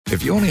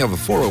If you only have a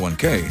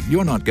 401k,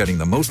 you're not getting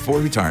the most for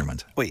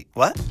retirement. Wait,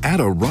 what? Add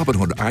a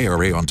Robinhood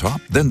IRA on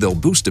top, then they'll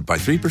boost it by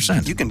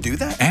 3%. You can do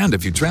that? And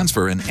if you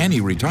transfer in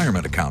any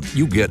retirement account,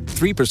 you get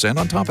 3%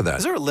 on top of that.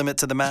 Is there a limit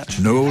to the match?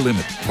 No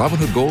limit.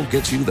 Robinhood Gold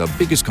gets you the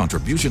biggest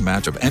contribution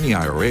match of any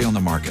IRA on the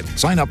market.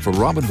 Sign up for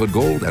Robinhood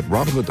Gold at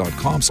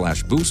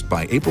Robinhood.com/boost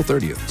by April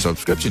 30th.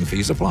 Subscription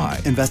fees apply.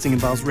 Investing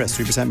involves risk.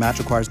 3% match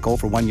requires gold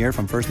for 1 year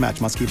from first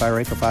match. Must keep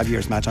IRA for 5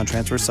 years. Match on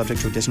transfers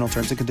subject to additional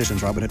terms and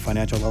conditions. Robinhood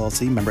Financial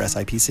LLC, member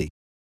SIPC.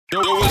 Yo,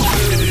 what's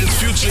good? It is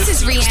Future.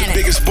 This is Rihanna. It's the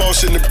biggest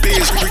boss in the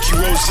biz, Ricky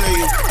Rose.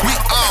 We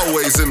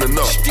always in the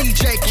know.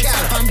 DJ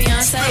Ciara. I'm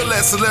Beyonce. Spill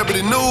that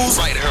celebrity news.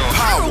 Right here on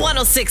Power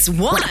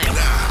 106.1.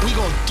 We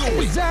gonna do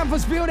it. It's time for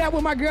Spill That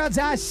with my girl,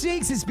 Ty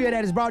Sheeks. And Spill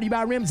That is brought to you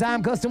by Rim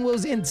Time Custom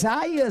Wheels and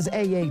Tires.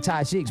 AA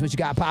Ty Sheeks, what you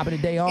got popping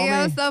today, homie?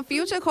 Yeah, so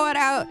Future called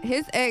out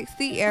his ex,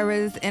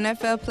 Ciara's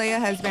NFL player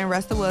husband,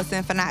 Russell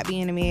Wilson, for not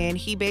being a man.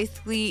 He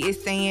basically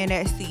is saying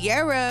that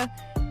Ciara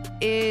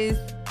is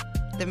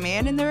the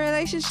man in the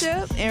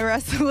relationship and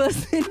Russell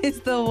Wilson is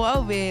the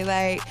woman.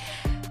 Like,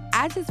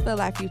 I just feel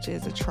like Future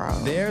is a troll.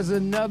 There's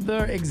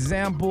another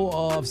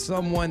example of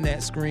someone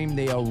that screamed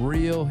they a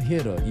real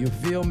hitter. You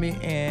feel me?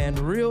 And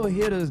real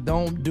hitters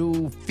don't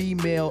do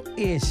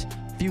female-ish.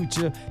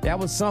 Future, that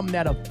was something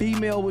that a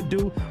female would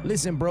do.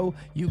 Listen, bro,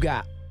 you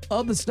got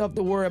other stuff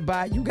to worry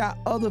about. You got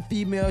other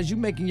females. You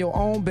making your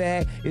own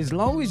bag. As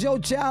long as your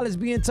child is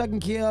being taken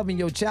care of and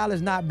your child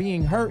is not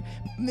being hurt,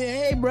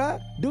 hey, bruh,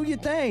 do your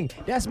thing.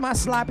 That's my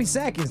sloppy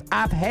seconds.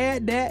 I've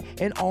had that,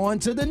 and on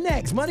to the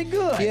next. Money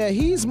good. Yeah,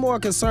 he's more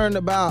concerned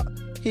about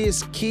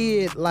his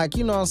kid, like,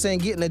 you know what I'm saying,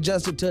 getting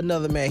adjusted to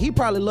another man. He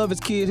probably love his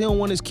kids. He don't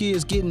want his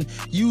kids getting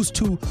used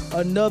to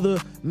another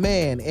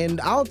man. And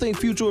I don't think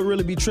Future would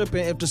really be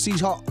tripping if the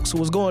Seahawks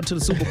was going to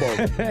the Super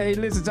Bowl. Hey,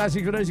 listen,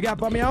 Tasha, what you got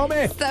for me,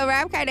 homie? So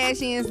Rob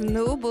Kardashian's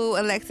new boo,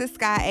 Alexis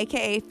Skyy,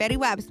 a.k.a. Fetty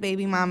Wap's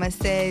baby mama,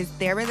 says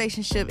their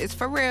relationship is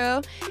for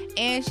real,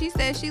 and she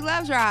says she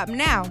loves Rob.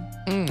 Now,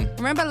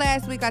 remember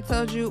last week I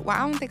told you, well,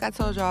 I don't think I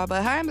told y'all,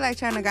 but her and Blac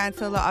Chyna got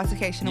into a little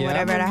altercation or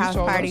whatever at a house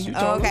party.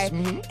 Okay.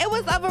 It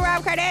was over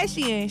Rob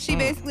Kardashian. She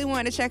basically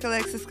wanted to check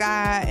Alexis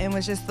Skyy and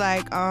was just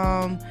like,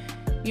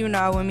 you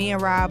know, when me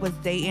and Rob was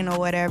dating or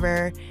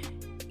whatever,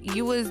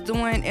 you was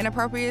doing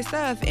inappropriate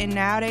stuff, and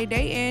now they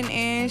dating,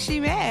 and she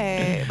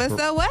mad. But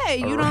so what?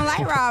 You don't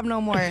like Rob no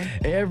more.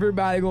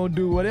 Everybody gonna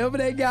do whatever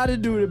they gotta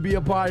do to be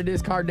a part of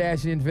this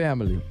Kardashian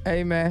family.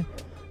 Hey, man,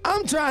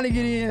 I'm trying to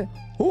get in.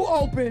 Who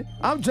open?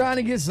 I'm trying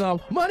to get some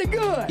money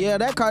good. Yeah,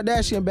 that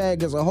Kardashian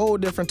bag is a whole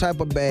different type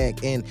of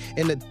bag. And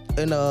in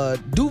a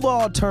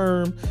Duval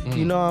term,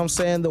 you know what I'm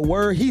saying, the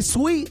word he's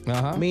sweet,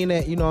 mean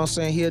that, you know what I'm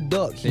saying, he a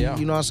duck. He, you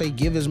know what I'm saying,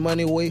 give his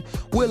money away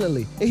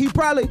willingly. And he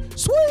probably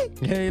sweet.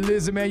 Hey,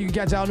 listen, man, you can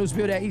catch our new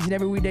Spill That each and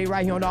every weekday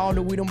right here on the All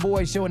New We Them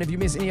Boys show. And if you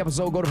miss any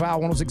episode, go to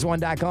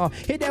power1061.com.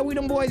 Hit that We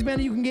Them Boys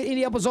banner. You can get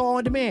any episode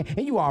on demand.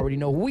 And you already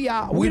know who we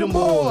are. We Them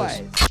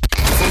Boys.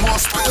 For more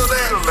Spill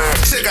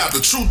That, check out the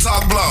True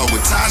Talk blog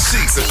with Ty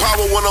Sheeks at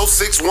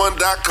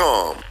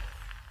power1061.com.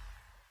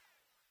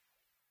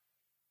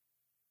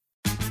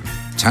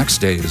 Tax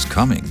day is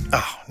coming.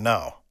 Oh,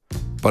 no.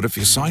 But if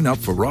you sign up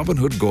for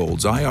Robinhood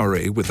Gold's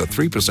IRA with a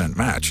 3%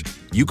 match,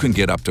 you can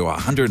get up to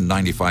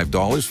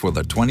 $195 for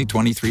the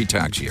 2023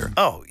 tax year.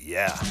 Oh,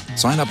 yeah.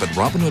 Sign up at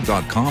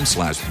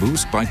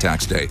Robinhood.com/boost by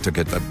tax day to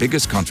get the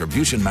biggest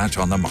contribution match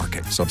on the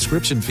market.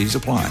 Subscription fees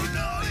apply.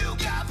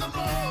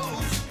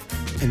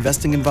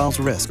 Investing involves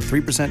risk.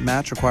 3%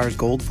 match requires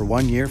gold for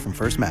 1 year from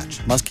first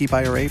match. Must keep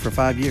IRA for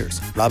 5 years.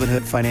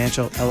 Robinhood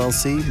Financial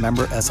LLC,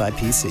 member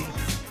SIPC.